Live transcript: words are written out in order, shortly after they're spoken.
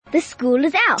the school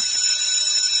is out.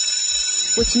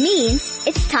 Which means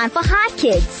it's time for Hi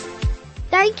Kids.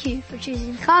 Thank you for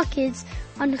choosing Hi Kids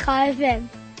on Chai FM.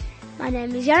 My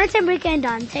name is Jonathan Bricker and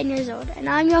I'm 10 years old and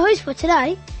I'm your host for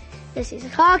today. This is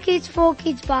Hi Kids, for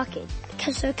Kids, by Kids.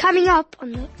 So coming up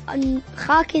on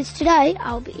Hi Kids today,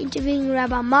 I'll be interviewing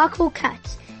Rabbi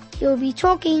Katz. He will be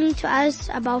talking to us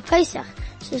about Pesach.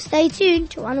 So stay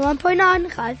tuned to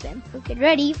 101.9 Chai FM. We'll get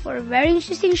ready for a very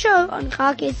interesting show on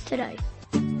Hi Kids today.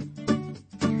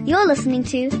 You're listening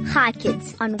to Hi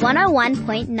Kids on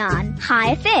 101.9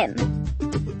 Hi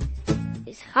FM.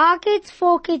 It's Hi Kids,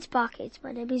 for Kids, by Kids.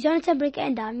 My name is Jonathan Bricker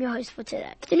and I'm your host for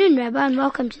today. Good afternoon, Rabbi, and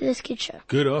welcome to this Kids Show.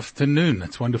 Good afternoon.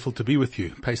 It's wonderful to be with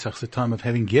you. Pesach's a time of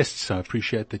having guests, so I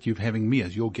appreciate that you're having me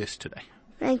as your guest today.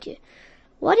 Thank you.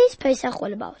 What is Pesach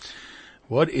all about?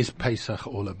 What is Pesach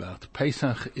all about?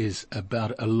 Pesach is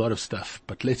about a lot of stuff,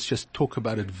 but let's just talk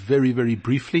about it very, very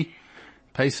briefly.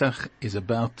 Pesach is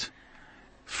about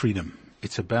freedom.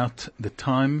 It's about the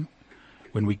time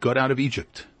when we got out of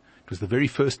Egypt. It was the very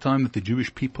first time that the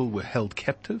Jewish people were held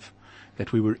captive,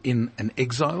 that we were in an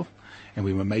exile, and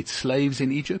we were made slaves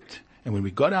in Egypt. And when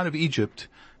we got out of Egypt,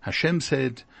 Hashem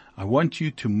said, I want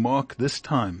you to mark this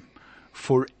time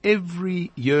for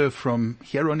every year from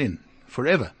here on in,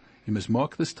 forever. You must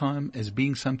mark this time as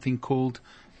being something called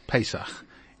Pesach.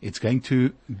 It's going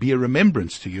to be a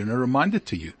remembrance to you and a reminder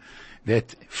to you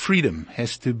that freedom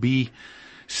has to be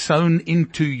sown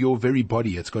into your very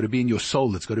body. It's got to be in your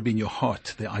soul. It's got to be in your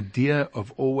heart. The idea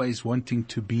of always wanting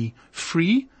to be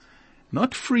free,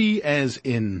 not free as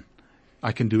in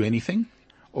I can do anything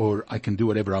or I can do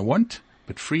whatever I want,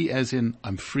 but free as in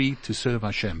I'm free to serve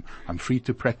Hashem. I'm free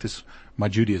to practice my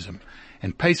Judaism.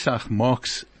 And Pesach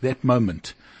marks that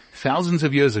moment. Thousands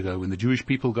of years ago, when the Jewish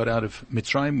people got out of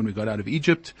Mitzrayim, when we got out of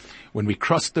Egypt, when we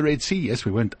crossed the Red Sea, yes,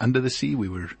 we went under the sea, we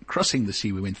were crossing the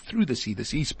sea, we went through the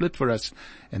sea split for us,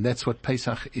 and that's what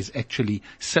Pesach is actually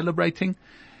celebrating.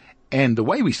 And the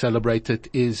way we celebrate it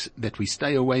is that we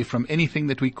stay away from anything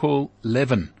that we call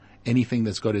leaven, anything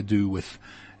that's got to do with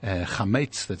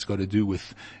chametz, that's got to do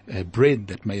with bread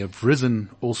that may have risen,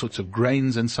 all sorts of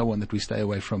grains and so on that we stay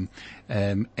away from.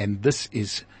 And this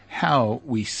is how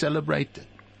we celebrate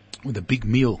with a big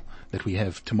meal that we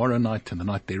have tomorrow night and the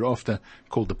night thereafter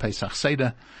called the Pesach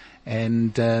Seder.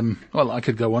 And, well, I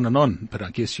could go on, but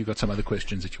I guess you've got some other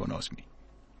questions that you want to ask me.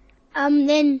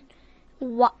 Then,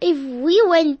 if we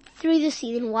went through the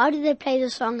sea, then why did they play the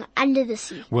song Under the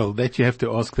Sea? Well, that you have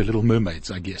to ask the Little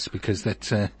Mermaids, I guess, because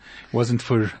that wasn't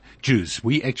for Jews.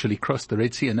 We actually crossed the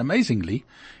Red Sea, and amazingly,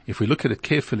 if we look at it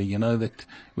carefully, you know that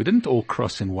we didn't all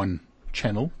cross in one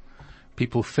channel.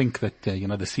 People think that,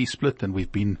 the sea split, and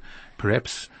we've been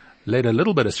perhaps led a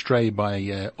little bit astray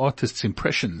by artists'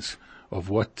 impressions of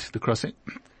what the crossing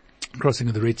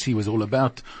of the Red Sea was all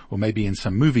about, or maybe in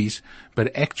some movies.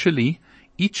 But actually,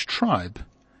 each tribe,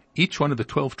 each one of the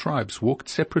 12 tribes walked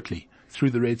separately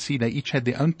through the Red Sea. They each had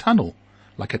their own tunnel,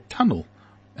 like a tunnel,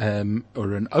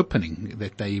 or an opening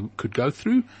that they could go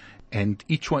through, and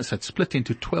each one had split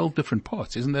into 12 different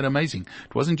parts. Isn't that amazing?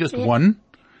 It wasn't just one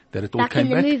that it all came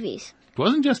back. Like in the movies. It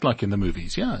wasn't just like in the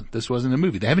movies, yeah. This wasn't a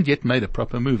movie. They haven't yet made a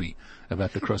proper movie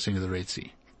about the crossing of the Red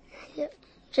Sea. Yeah.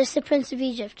 Just the Prince of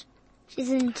Egypt.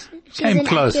 Came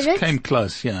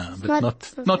close, yeah,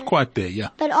 but not quite there, yeah.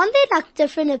 But aren't there like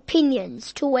different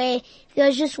opinions to where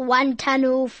there's just one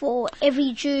tunnel for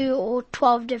every Jew or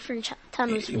 12 different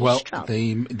tunnels for each tribe?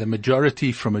 The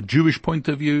majority from a Jewish point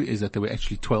of view is that there were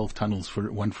actually 12 tunnels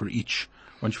one for each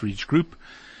group.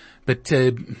 But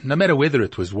no matter whether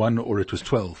it was 1 or it was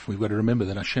 12, we've got to remember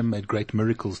that Hashem made great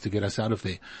miracles to get us out of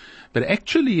there. But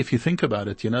actually, if you think about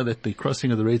it, you know that the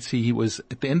crossing of the Red Sea was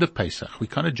at the end of Pesach. We're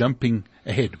kind of jumping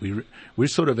ahead. We're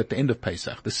sort of at the end of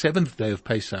Pesach. The 7th day of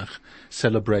Pesach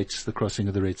celebrates the crossing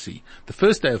of the Red Sea. The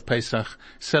first day of Pesach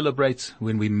celebrates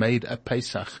when we made a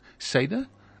Pesach Seder,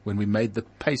 when we made the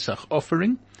Pesach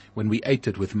offering, when we ate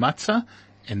it with matzah,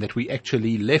 and that we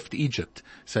actually left Egypt.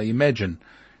 So imagine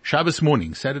Shabbos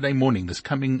morning, Saturday morning, this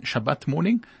coming Shabbat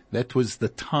morning, that was the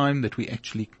time that we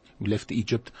left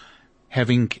Egypt,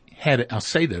 having had our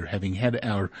Seder, having had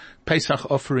our Pesach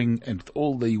offering and with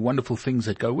all the wonderful things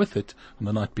that go with it on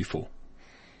the night before.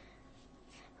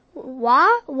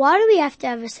 Why do we have to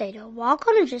have a Seder? Why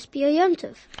can't it just be a Yom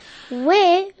Tov?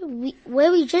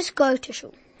 Where we just go to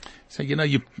shul? So,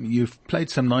 you've played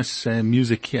some nice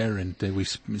music here, and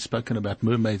we've spoken about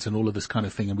mermaids and all of this kind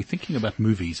of thing, and we're thinking about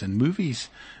movies, and movies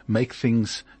make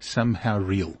things somehow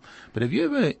real. But have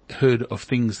you ever heard of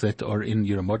things that are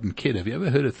you're a modern kid, have you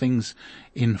ever heard of things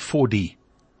in 4D?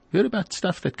 You heard about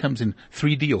stuff that comes in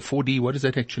 3D or 4D? What does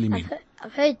that actually mean?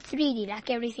 I've heard 3D, like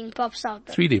everything pops out.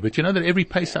 3D, but you know that every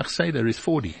Pesach Seder is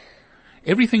 4D.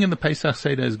 Everything in the Pesach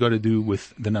Seder has got to do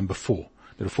with the number 4.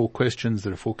 There are 4 questions,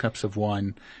 there are 4 cups of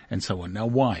wine, and so on. Now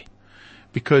why?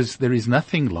 Because there is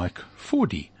nothing like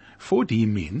 4D. 4D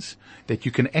means that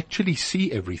you can actually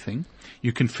see everything,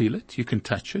 you can feel it, you can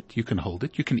touch it, you can hold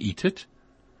it, you can eat it,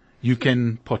 you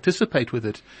can participate with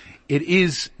it. It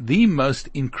is the most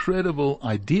incredible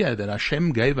idea that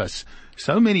Hashem gave us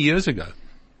so many years ago,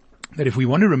 that if we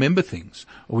want to remember things,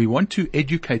 or we want to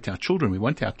educate our children, we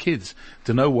want our kids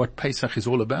to know what Pesach is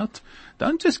all about,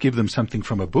 don't just give them something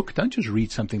from a book, don't just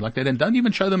read something like that, and don't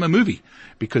even show them a movie,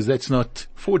 because that's not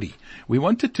 4D. We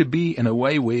want it to be in a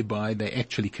way whereby they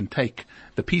actually can take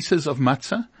the pieces of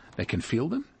matzah, they can feel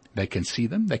them, they can see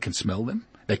them, they can smell them,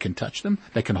 they can touch them,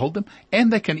 they can hold them,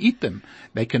 and they can eat them.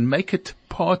 They can make it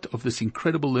part of this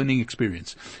incredible learning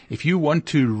experience. If you want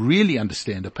to really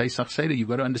understand a Pesach Seder, you've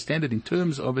got to understand it in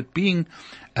terms of it being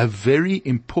a very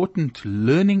important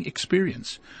learning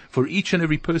experience for each and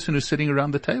every person who's sitting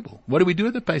around the table. What do we do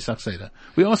at the Pesach Seder?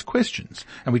 We ask questions,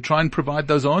 and we try and provide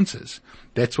those answers.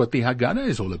 That's what the Haggadah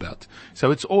is all about.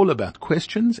 So it's all about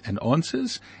questions and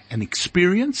answers and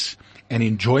experience and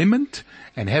enjoyment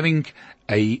and having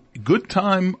a good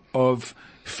time of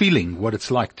feeling what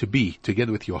it's like to be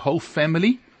together with your whole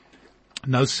family.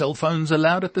 No cell phones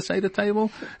allowed at the Seder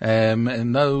table,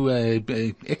 and no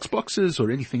Xboxes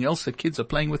or anything else that kids are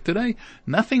playing with today.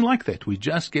 Nothing like that. We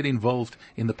just get involved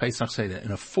in the Pesach Seder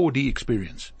in a 4D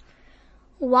experience.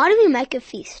 Why do we make a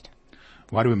feast?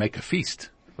 Why do we make a feast?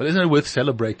 Well, isn't it worth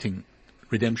celebrating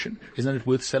redemption? Isn't it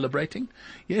worth celebrating?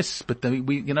 Yes, but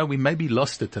we maybe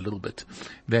lost it a little bit.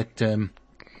 That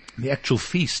the actual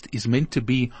feast is meant to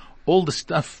be all the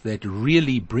stuff that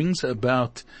really brings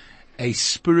about a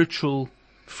spiritual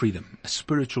freedom, a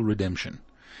spiritual redemption.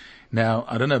 Now,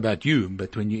 I don't know about you,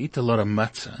 but when you eat a lot of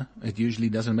matzah, it usually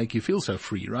doesn't make you feel so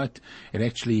free, right? It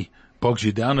actually bogs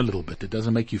you down a little bit. It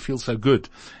doesn't make you feel so good.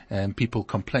 And people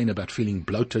complain about feeling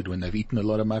bloated when they've eaten a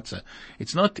lot of matzah.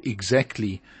 It's not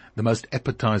exactly the most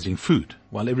appetizing food.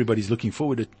 While everybody's looking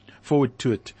forward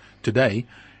to it today,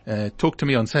 talk to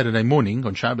me on Saturday morning,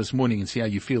 on Shabbos morning, and see how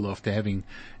you feel after having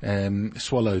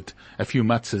swallowed a few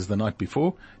matzahs the night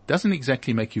before. Doesn't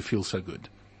exactly make you feel so good.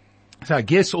 So I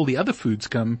guess all the other foods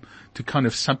come to kind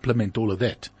of supplement all of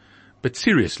that. But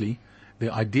seriously,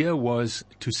 the idea was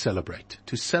to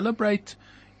celebrate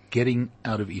getting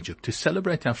out of Egypt, to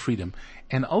celebrate our freedom,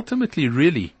 and ultimately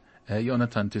really,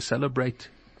 Jonathan, to celebrate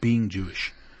being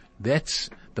Jewish. That's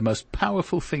the most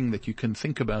powerful thing that you can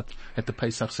think about at the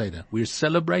Pesach Seder. We're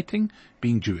celebrating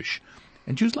being Jewish.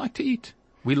 And Jews like to eat.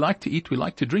 We like to eat, we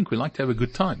like to drink, we like to have a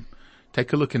good time.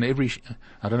 Take a look in every,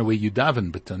 I don't know where you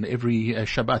daven, but on every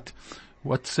Shabbat,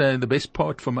 what's the best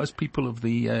part for most people of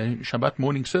the Shabbat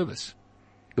morning service?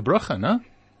 The bracha, no?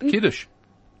 Kiddush.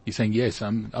 You're saying, yes,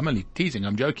 I'm only teasing,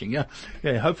 I'm joking, yeah.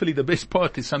 Yeah, hopefully the best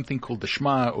part is something called the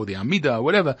Shema or the Amidah or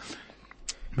whatever.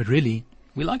 But really,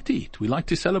 we like to eat. We like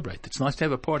to celebrate. It's nice to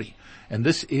have a party. And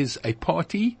this is a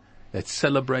party that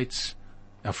celebrates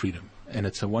our freedom. And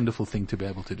it's a wonderful thing to be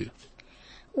able to do.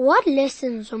 What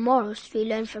lessons or morals do we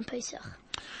learn from Pesach?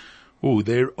 Oh,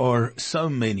 there are so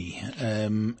many.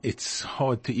 It's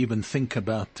hard to even think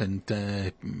about and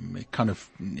kind of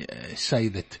say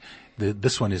that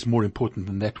this one is more important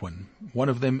than that one. One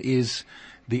of them is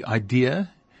the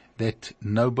idea that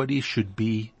nobody should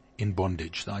be in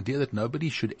bondage. The idea that nobody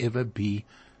should ever be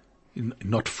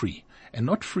not free. And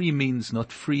not free means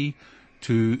not free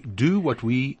to do what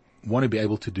we want to be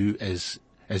able to do as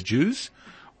Jews,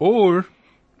 or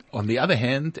on the other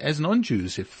hand, as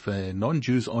non-Jews. If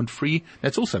non-Jews aren't free,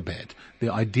 that's also bad. The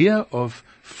idea of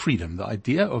freedom, the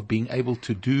idea of being able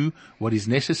to do what is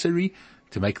necessary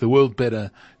to make the world better,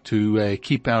 to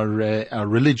keep our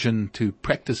religion, to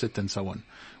practice it, and so on.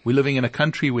 We're living in a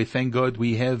country where, thank God,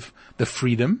 we have the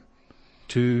freedom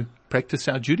to practice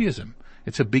our Judaism.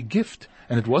 It's a big gift.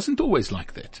 And it wasn't always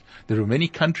like that. There are many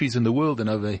countries in the world, and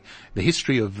over the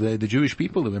history of the Jewish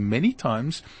people, there were many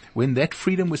times when that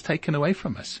freedom was taken away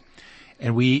from us.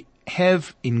 And we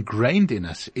have ingrained in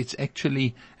us, it's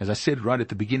actually, as I said right at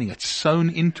the beginning, it's sewn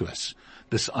into us,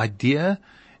 this idea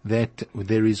that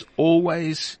there is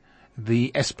always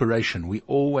the aspiration. We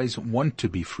always want to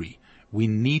be free. We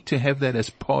need to have that as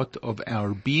part of our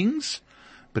beings,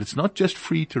 but it's not just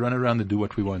free to run around and do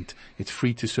what we want. It's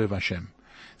free to serve Hashem.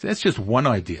 So that's just one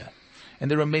idea. And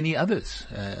there are many others.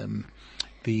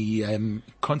 The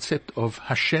concept of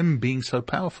Hashem being so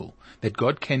powerful, that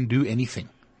God can do anything.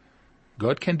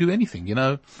 God can do anything.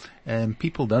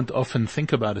 People don't often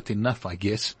think about it enough, I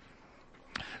guess.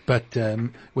 But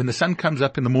when the sun comes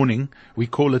up in the morning, we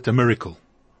call it a miracle.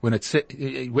 When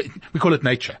we call it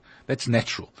nature. That's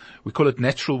natural. We call it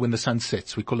natural when the sun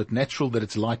sets. We call it natural that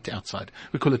it's light outside.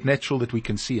 We call it natural that we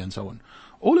can see, and so on.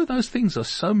 All of those things are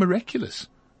so miraculous.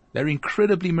 They're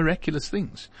incredibly miraculous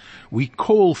things. We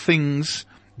call things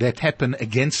that happen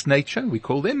against nature, we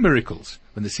call them miracles.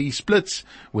 When the sea splits,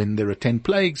 when there are 10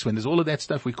 plagues, when there's all of that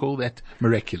stuff, we call that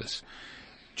miraculous.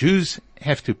 Jews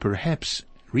have to perhaps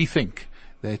rethink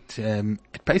that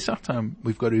at Pesach time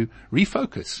we've got to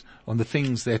refocus on the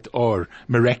things that are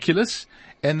miraculous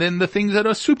and then the things that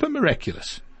are super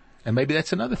miraculous. And maybe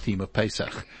that's another theme of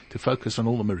Pesach, to focus on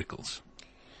all the miracles.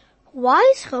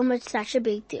 Why is chametz such a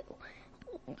big deal?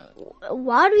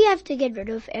 Why do we have to get rid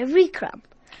of every crumb?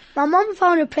 My mom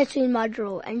found a pretzel in my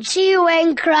drawer and she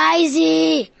went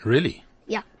crazy. Really?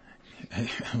 Yeah.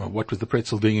 What was the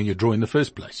pretzel doing in your drawer in the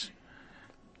first place?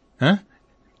 Huh?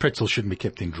 Pretzels shouldn't be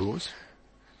kept in drawers.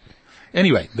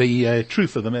 Anyway, the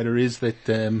truth of the matter is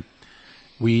that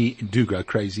we do go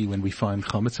crazy when we find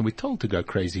chametz, and we're told to go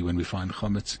crazy when we find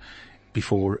chametz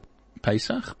before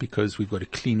Pesach, because we've got to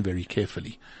clean very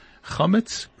carefully.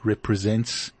 Chametz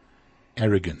represents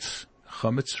arrogance.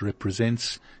 Chametz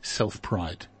represents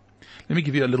self-pride. Let me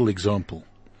give you a little example.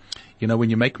 You know, when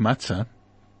you make matzah,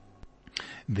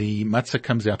 the matzah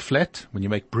comes out flat. When you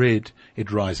make bread,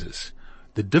 it rises.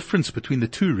 The difference between the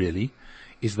two really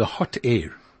is the hot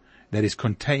air that is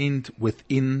contained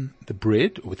within the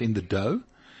bread, or within the dough,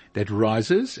 that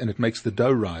rises, and it makes the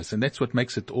dough rise. And that's what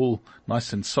makes it all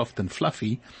nice and soft and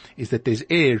fluffy, is that there's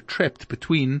air trapped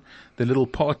between the little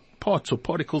parts or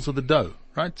particles of the dough,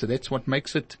 right? So that's what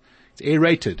makes it, it's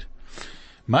aerated.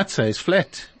 Matzah is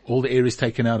flat. All the air is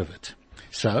taken out of it.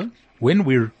 So when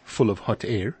we're full of hot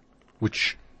air,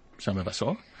 which some of us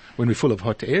are, when we're full of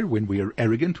hot air, when we are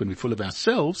arrogant, when we're full of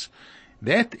ourselves,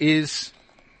 that is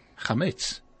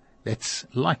chametz. That's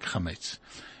like chametz.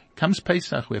 Comes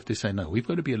Pesach, we have to say, no, we've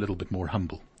got to be a little bit more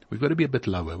humble. We've got to be a bit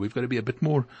lower. We've got to be a bit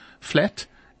more flat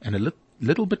and a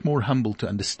little bit more humble to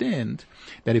understand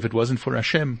that if it wasn't for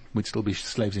Hashem, we'd still be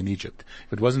slaves in Egypt.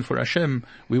 If it wasn't for Hashem,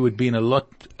 we would be in a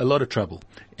lot of trouble.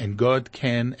 And God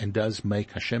can and does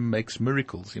Hashem makes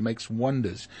miracles. He makes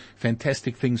wonders,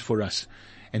 fantastic things for us.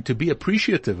 And to be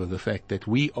appreciative of the fact that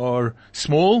we are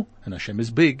small and Hashem is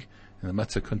big, and the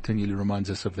matzah continually reminds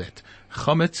us of that.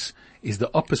 Chametz is the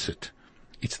opposite.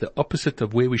 It's the opposite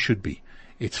of where we should be.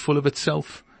 It's full of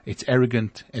itself. It's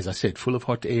arrogant, as I said, full of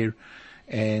hot air.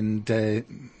 And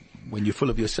when you're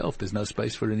full of yourself, there's no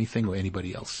space for anything or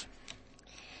anybody else.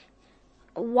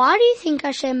 Why do you think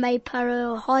Hashem made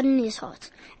Paro harden his heart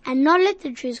and not let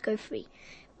the Jews go free?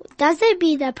 Does it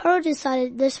be that Paro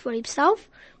decided this for himself,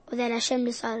 or that Hashem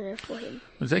decided it for him?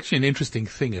 It's actually an interesting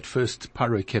thing. At first,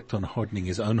 Paro kept on hardening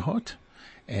his own heart.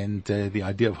 And the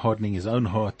idea of hardening his own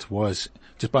heart was,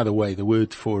 just by the way, the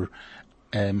word for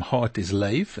heart is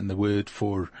leiv, and the word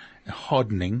for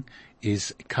hardening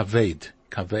is kaved.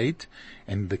 Kaved,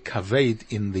 and the kaved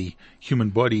in the human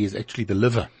body is actually the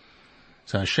liver.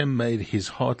 So Hashem made his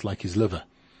heart like his liver.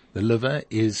 The liver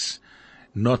is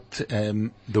not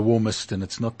the warmest, and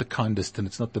it's not the kindest, and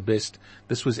it's not the best.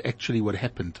 This was actually what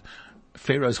happened.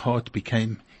 Pharaoh's heart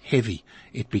became heavy.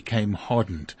 It became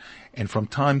hardened. And from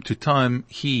time to time,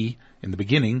 he, in the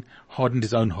beginning, hardened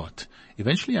his own heart.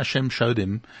 Eventually Hashem showed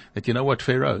him that, you know what,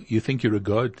 Pharaoh, you think you're a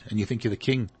god and you think you're the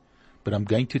king, but I'm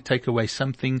going to take away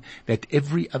something that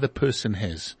every other person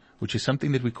has, which is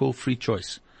something that we call free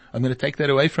choice. I'm going to take that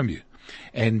away from you.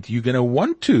 And you're going to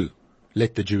want to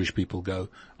let the Jewish people go.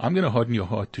 I'm going to harden your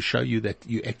heart to show you that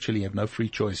you actually have no free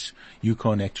choice. You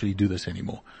can't actually do this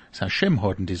anymore. So Hashem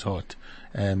hardened his heart.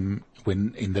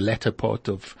 When in the latter part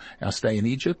of our stay in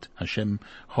Egypt, Hashem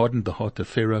hardened the heart of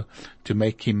Pharaoh to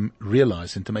make him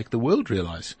realize and to make the world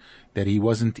realize that he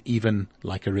wasn't even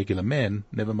like a regular man,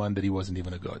 never mind that he wasn't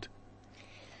even a god.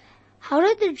 How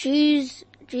did the Jews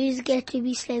get to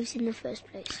be slaves in the first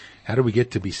place? How do we get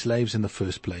to be slaves in the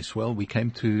first place? Well, we came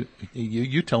to,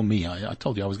 you tell me, I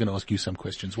told you I was going to ask you some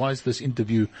questions. Why is this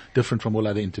interview different from all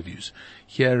other interviews?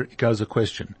 Here goes a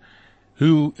question.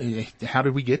 How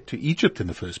did we get to Egypt in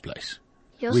the first place?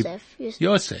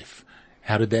 Yosef.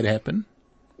 How did that happen?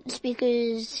 It's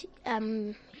because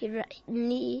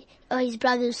his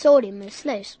brothers sold him as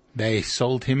slaves. They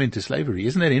sold him into slavery.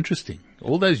 Isn't that interesting?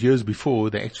 All those years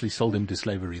before, they actually sold him to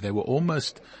slavery. They were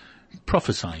almost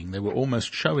prophesying. They were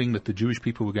almost showing that the Jewish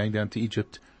people were going down to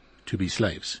Egypt to be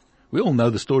slaves. We all know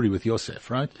the story with Yosef,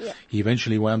 right? Yeah. He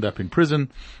eventually wound up in prison,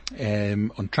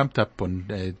 trumped up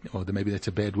on, or maybe that's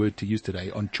a bad word to use today,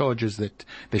 on charges that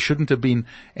they shouldn't have been.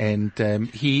 And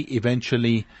he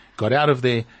eventually got out of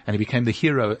there, and he became the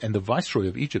hero and the viceroy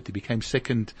of Egypt. He became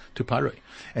second to Pharaoh.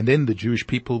 And then the Jewish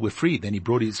people were freed. Then he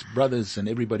brought his brothers and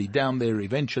everybody down there.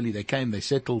 Eventually they came, they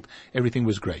settled, everything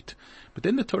was great. But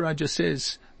then the Torah just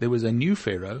says there was a new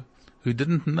Pharaoh who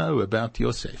didn't know about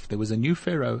Yosef. There was a new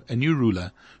Pharaoh, a new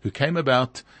ruler, who came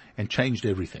about and changed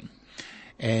everything.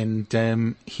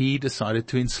 And he decided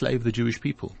to enslave the Jewish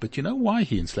people. But you know why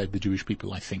he enslaved the Jewish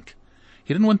people, I think?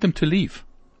 He didn't want them to leave.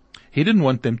 He didn't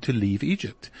want them to leave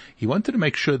Egypt. He wanted to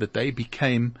make sure that they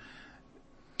became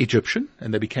Egyptian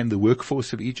and they became the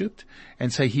workforce of Egypt.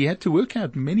 And so he had to work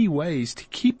out many ways to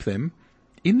keep them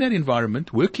in that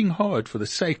environment, working hard for the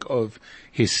sake of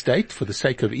his state, for the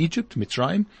sake of Egypt,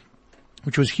 Mitzrayim,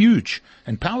 which was huge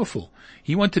and powerful.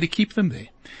 He wanted to keep them there.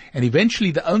 And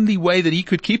eventually the only way that he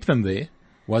could keep them there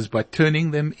was by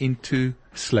turning them into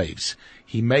slaves.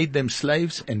 He made them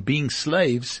slaves, and being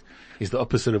slaves is the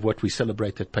opposite of what we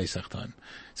celebrate at Pesach time.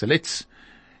 So let's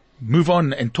move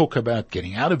on and talk about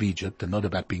getting out of Egypt and not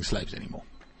about being slaves anymore.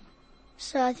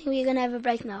 So I think we're going to have a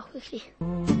break now, quickly.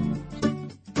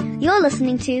 You're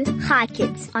listening to Hi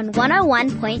Kids on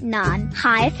 101.9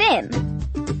 Hi FM.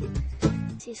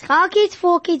 This is Hi Kids,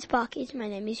 4 Kids, Bar Kids. My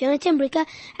name is Jonathan Bricker,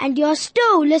 and you're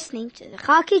still listening to the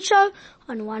Hi Kids Show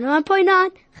on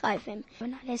 101.9 Hi FM.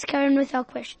 Now let's carry on with our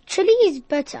question. Chili is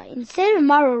bitter. Instead of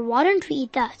maror, why don't we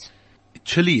eat that?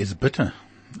 Chili is bitter.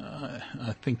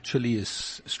 I think chili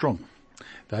is strong.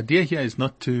 The idea here is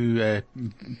not to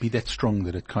be that strong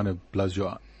that it kind of blows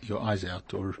your eyes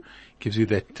out or gives you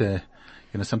that,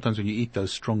 sometimes when you eat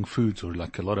those strong foods or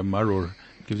like a lot of maror,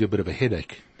 it gives you a bit of a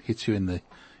headache. It hits you in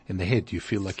the head. You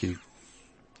feel like you've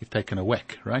taken a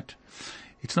whack, right?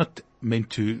 It's not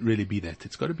meant to really be that.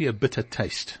 It's got to be a bitter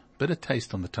taste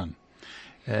on the tongue.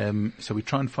 So we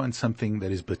try and find something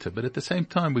that is bitter, but at the same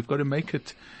time, we've got to make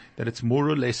it that it's more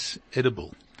or less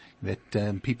edible,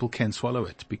 that people can swallow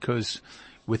it, because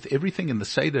with everything in the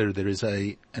Seder, there is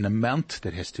an amount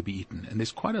that has to be eaten, and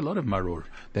there's quite a lot of maror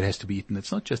that has to be eaten.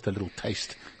 It's not just a little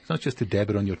taste. It's not just to dab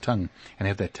it on your tongue and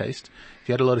have that taste. If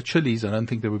you had a lot of chilies, I don't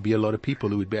think there would be a lot of people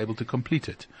who would be able to complete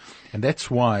it. And that's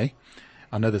why,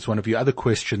 I know that's one of your other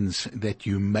questions that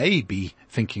you may be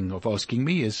thinking of asking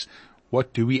me is,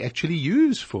 what do we actually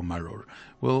use for maror?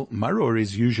 Well, maror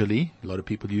is usually, a lot of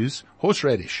people use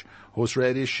horseradish.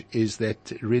 Horseradish is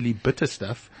that really bitter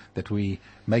stuff that we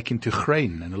make into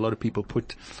chrein, and a lot of people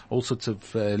put all sorts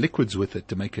of liquids with it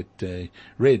to make it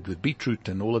red, with beetroot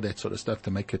and all of that sort of stuff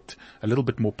to make it a little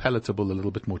bit more palatable, a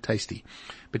little bit more tasty.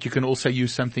 But you can also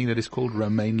use something that is called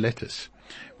romaine lettuce,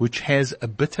 which has a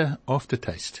bitter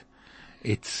aftertaste.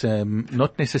 It's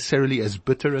not necessarily as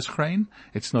bitter as chrein.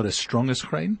 It's not as strong as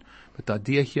chrein. But the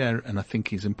idea here, and I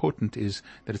think is important, is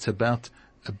that it's about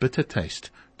a bitter taste,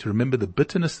 to remember the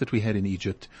bitterness that we had in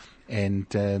Egypt, and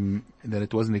that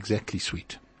it wasn't exactly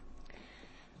sweet.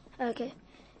 Okay.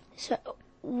 So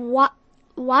why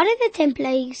did the 10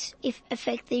 plagues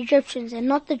affect the Egyptians and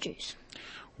not the Jews?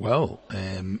 Well,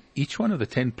 each one of the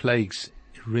 10 plagues,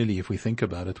 really, if we think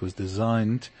about it, was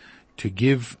designed to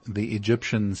give the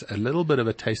Egyptians a little bit of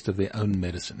a taste of their own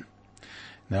medicine.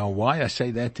 Now, why I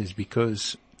say that is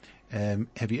because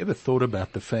have you ever thought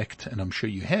about the fact, and I'm sure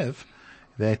you have,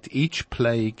 that each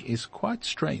plague is quite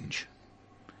strange?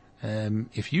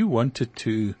 If you wanted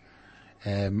to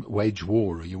wage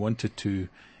war, or you wanted to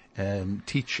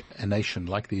teach a nation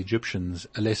like the Egyptians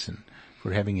a lesson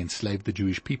for having enslaved the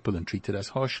Jewish people and treated us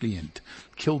harshly and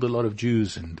killed a lot of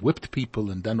Jews and whipped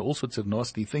people and done all sorts of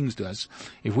nasty things to us,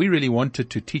 if we really wanted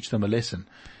to teach them a lesson,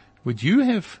 would you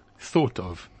have thought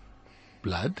of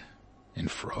blood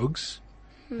and frogs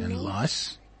and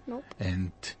lice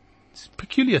and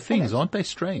peculiar things? Aren't they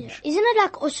strange? Yeah. Isn't it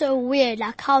like also weird,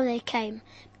 like how they came?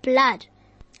 Blood.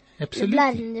 Absolutely.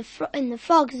 The blood in the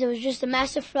frogs, there was just a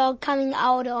massive frog coming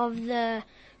out of the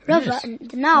river, Yes.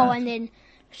 and then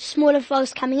smaller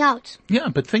frogs coming out. Yeah,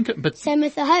 but Same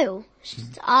with the hail. It's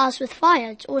just eyes with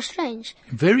fire. It's all strange.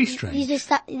 very strange.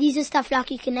 These are stuff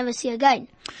like you can never see again.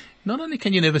 Not only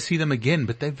can you never see them again,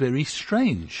 but they're very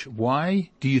strange. Why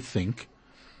do you think,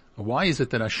 or why is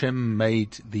it that Hashem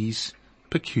made these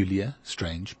peculiar,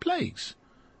 strange plagues?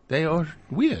 They are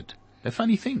weird. They're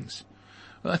funny things.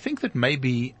 Well, I think that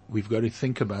maybe we've got to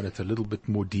think about it a little bit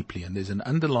more deeply, and there's an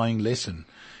underlying lesson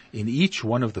in each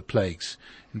one of the plagues.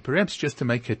 And perhaps just to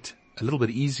make it a little bit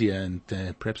easier, and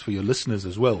perhaps for your listeners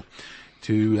as well,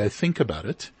 to think about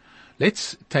it,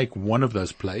 let's take one of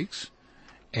those plagues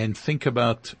and think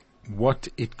about what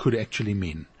it could actually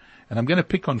mean. And I'm going to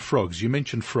pick on frogs. You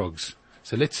mentioned frogs.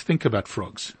 So let's think about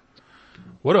frogs.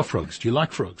 What are frogs? Do you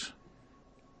like frogs?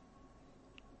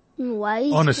 In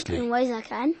ways. Honestly. In ways I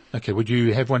can. Okay, would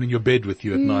you have one in your bed with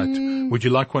you at night? Would you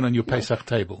like one on your Pesach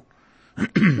table?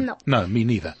 No. No, me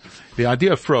neither. The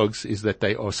idea of frogs is that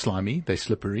they are slimy, they're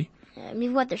slippery.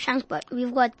 We've got the shank, but we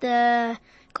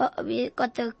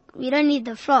don't need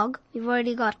the frog. We've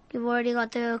already got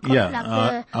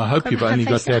the. I hope you've only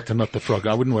got Pesach. that and not the frog.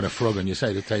 I wouldn't want a frog on your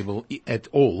Seder table at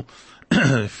all.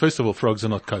 First of all, frogs are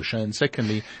not kosher, and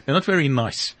secondly, they're not very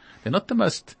nice. They're not the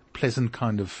most pleasant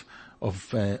kind of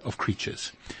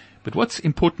creatures. But what's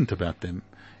important about them,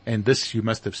 and this you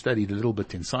must have studied a little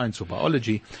bit in science or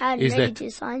biology, I is really that do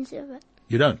science of it.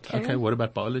 you don't. Okay, what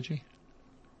about biology?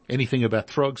 Anything about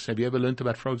frogs? Have you ever learnt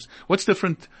about frogs? What's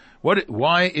different?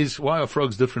 Why are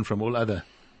frogs different from all other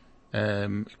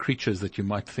creatures that you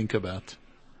might think about?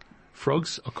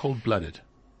 Frogs are cold-blooded.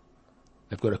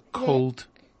 They've got a cold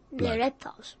blood. They're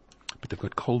reptiles. But they've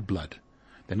got cold blood.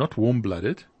 They're not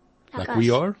warm-blooded like Like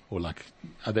we us. are or like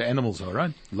other animals are,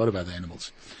 right? A lot of other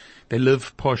animals. They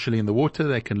live partially in the water.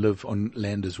 They can live on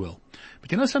land as well.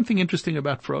 But you know something interesting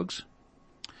about frogs?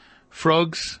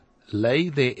 Frogs lay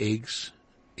their eggs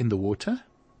in the water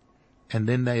and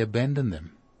then they abandon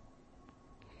them.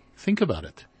 Think about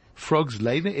it. Frogs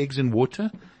lay their eggs in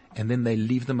water and then they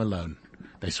leave them alone.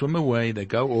 They swim away, they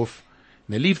go off,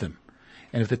 and they leave them.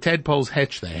 And if the tadpoles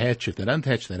hatch, they hatch. If they don't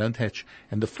hatch, they don't hatch.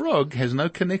 And the frog has no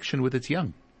connection with its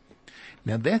young.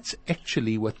 Now that's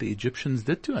actually what the Egyptians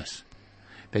did to us.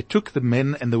 They took the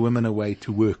men and the women away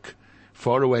to work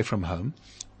far away from home.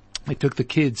 They took the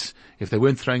kids, if they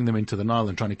weren't throwing them into the Nile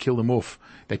and trying to kill them off,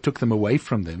 they took them away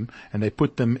from them and they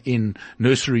put them in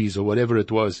nurseries or whatever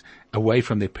it was, away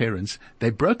from their parents.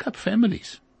 They broke up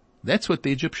families. That's what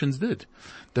the Egyptians did.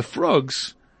 The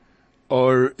frogs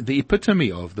are the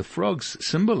epitome of. The frogs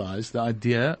symbolize the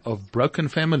idea of broken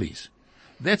families.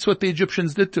 That's what the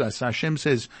Egyptians did to us. Hashem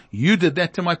says, you did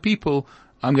that to my people,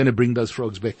 I'm going to bring those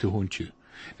frogs back to haunt you.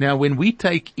 Now, when we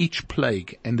take each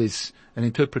plague, and there's an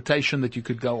interpretation that you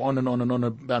could go on and on and on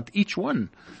about each one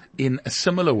in a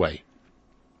similar way.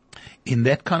 In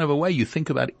that kind of a way, you think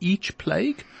about each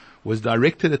plague was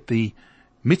directed at the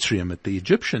Mitzrayim, at the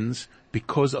Egyptians,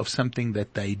 because of something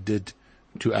that they did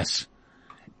to us.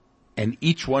 And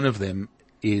each one of them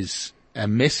is a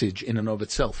message in and of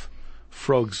itself.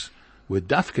 Frogs were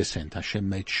dafka sent. Hashem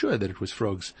made sure that it was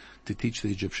frogs to teach the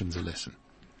Egyptians a lesson.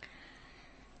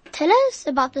 Tell us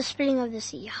about the splitting of the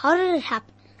sea. How did it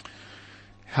happen?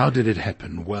 How did it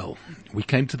happen? Well, we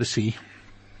came to the sea.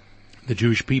 The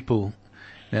Jewish people.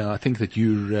 Now, I think that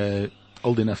you're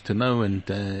old enough to know, and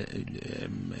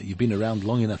you've been around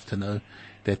long enough to know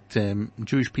that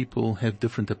Jewish people have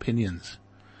different opinions.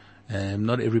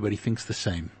 Not everybody thinks the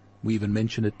same. We even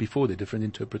mentioned it before. There are different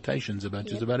interpretations about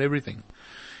just about everything.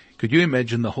 Could you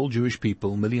imagine the whole Jewish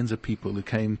people, millions of people who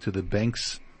came to the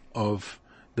banks of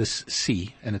this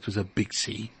sea, and it was a big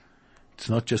sea. It's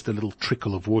not just a little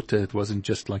trickle of water. It wasn't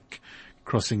just like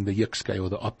crossing the Yukskay or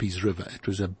the Oppies River. It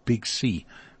was a big sea,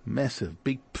 massive,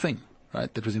 big thing,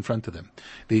 right, that was in front of them.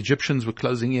 The Egyptians were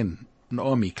closing in, an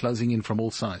army closing in from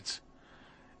all sides.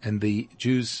 And the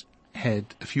Jews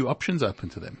had a few options open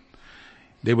to them.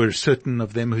 There were certain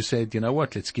of them who said, you know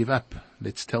what, let's give up.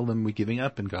 Let's tell them we're giving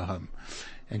up and go home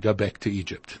and go back to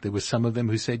Egypt. There were some of them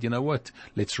who said, you know what,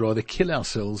 let's rather kill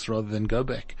ourselves rather than go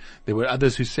back. There were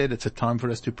others who said it's a time for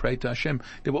us to pray to Hashem.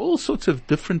 There were all sorts of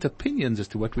different opinions as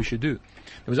to what we should do.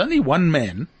 There was only one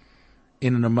man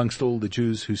in and amongst all the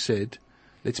Jews who said,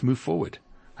 let's move forward.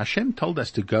 Hashem told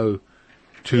us to go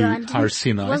to Har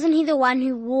Sinai. Wasn't he the one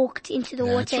who walked into the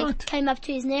That's water, right. came up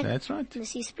to his neck, That's right. and the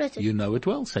sea split it? You know it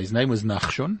well. So his name was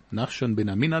Nachshon ben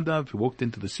Aminadav, who walked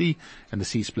into the sea and the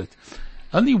sea split.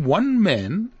 Only one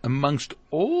man amongst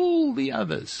all the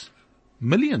others,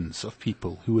 millions of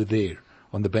people who were there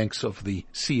on the banks of the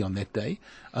sea on that day,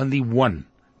 only one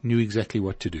knew exactly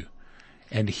what to do.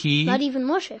 And he... Not even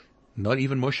Moshe. Not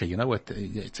even Moshe. You know what?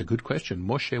 It's a good question.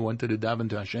 Moshe wanted to daven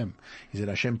to Hashem. He said,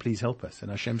 Hashem, please help us.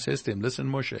 And Hashem says to him, listen,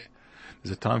 Moshe,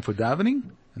 there's a time for davening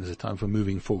and there's a time for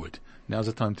moving forward. Now's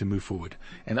the time to move forward.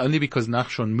 And only because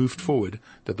Nachshon moved forward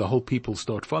that the whole people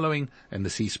start following and the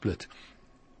sea split.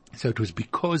 So it was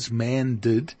because man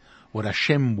did what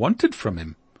Hashem wanted from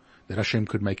him that Hashem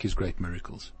could make his great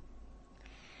miracles.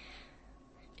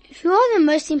 If you are the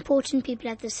most important people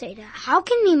at the Seder, how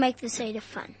can we make the Seder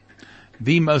fun?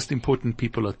 The most important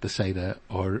people at the Seder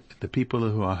are the people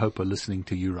who I hope are listening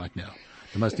to you right now.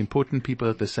 The most important people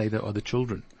at the Seder are the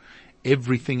children.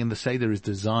 Everything in the Seder is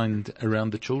designed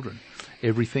around the children.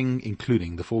 Everything,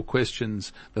 including the 4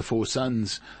 questions, the 4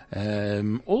 sons,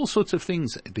 all sorts of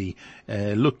things. The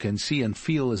look and see and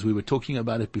feel, as we were talking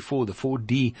about it before, the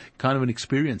 4D kind of an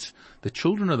experience. The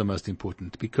children are the most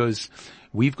important, because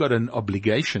we've got an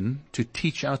obligation to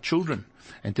teach our children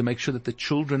and to make sure that the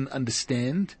children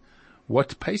understand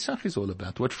what Pesach is all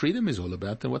about, what freedom is all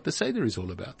about, and what the Seder is all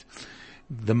about.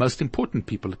 The most important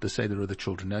people at the Seder are the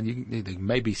children. Now, there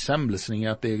may be some listening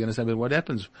out there going to say, but what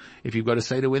happens if you've got a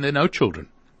Seder when there are no children?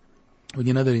 Well,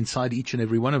 you know that inside each and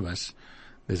every one of us,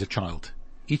 there's a child.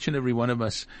 Each and every one of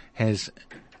us has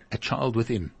a child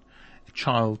within. A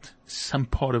child, some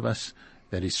part of us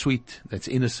that is sweet, that's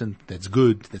innocent, that's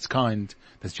good, that's kind,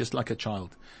 that's just like a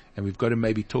child. And we've got to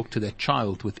maybe talk to that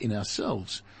child within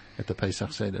ourselves at the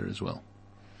Pesach Seder as well.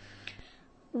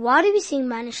 Why do we sing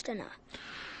Manishtana?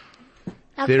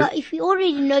 But if we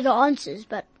already know the answers,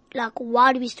 but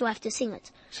why do we still have to sing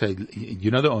it? So, you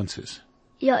know the answers?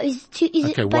 Yeah,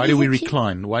 okay, why do we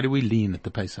recline? Why do we lean at the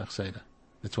Pesach Seder?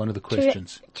 That's one of the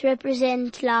questions. To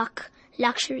represent,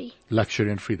 luxury.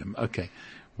 Luxury and freedom. Okay.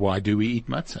 Why do we eat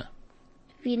matzah?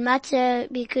 We eat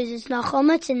matzah because it's not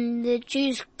chometz and the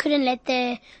Jews couldn't let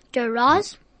their dough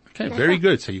rise. Okay, very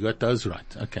good. So you got those right.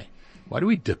 Okay. Why do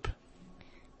we dip?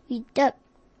 We dip.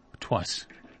 Twice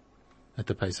at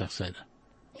the Pesach Seder.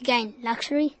 Again,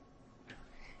 luxury.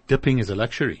 Dipping is a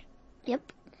luxury.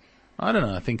 Yep. I don't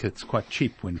know. I think it's quite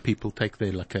cheap when people take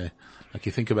their, like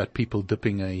you think about people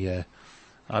dipping a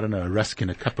rusk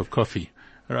in a cup of coffee.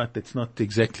 All right. That's not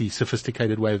exactly a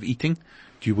sophisticated way of eating.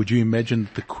 Would you imagine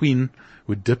the Queen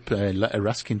would dip a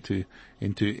rusk into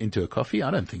a coffee? I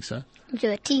don't think so.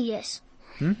 Into a tea, yes.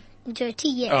 Into a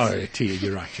tea, yes. Oh, tea.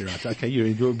 You're right. Okay.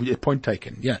 You're point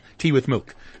taken. Yeah. Tea with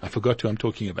milk. I forgot who I'm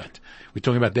talking about. We're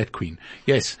talking about that Queen.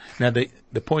 Yes. Now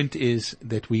the point is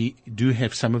that we do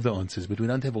have some of the answers, but we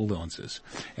don't have all the answers.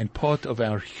 And part of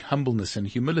our humbleness and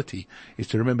humility is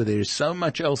to remember there is so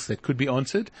much else that could be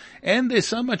answered, and there's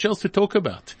so much else to talk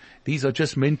about. These are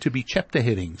just meant to be chapter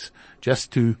headings,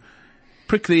 just to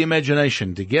prick the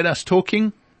imagination, to get us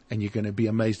talking, and you're going to be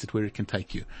amazed at where it can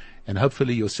take you. And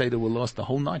hopefully your Seder will last the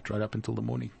whole night, right up until the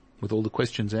morning, with all the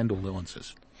questions and all the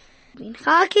answers.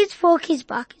 Kids, 4 kids,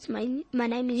 Kids. My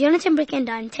name is Jonathan Brick and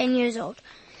I'm 10 years old.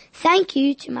 Thank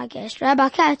you to my guest, Rabbi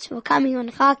Katz, for coming on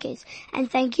Kids.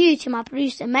 And thank you to my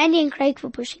producer, Mandy and Craig, for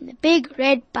pushing the big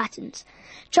red buttons.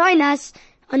 Join us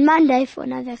on Monday for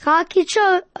another Kids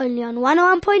show, only on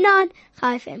 101.9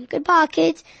 Chai FM. Goodbye,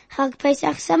 kids. Chag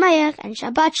Pesach Samayach and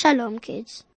Shabbat Shalom, kids.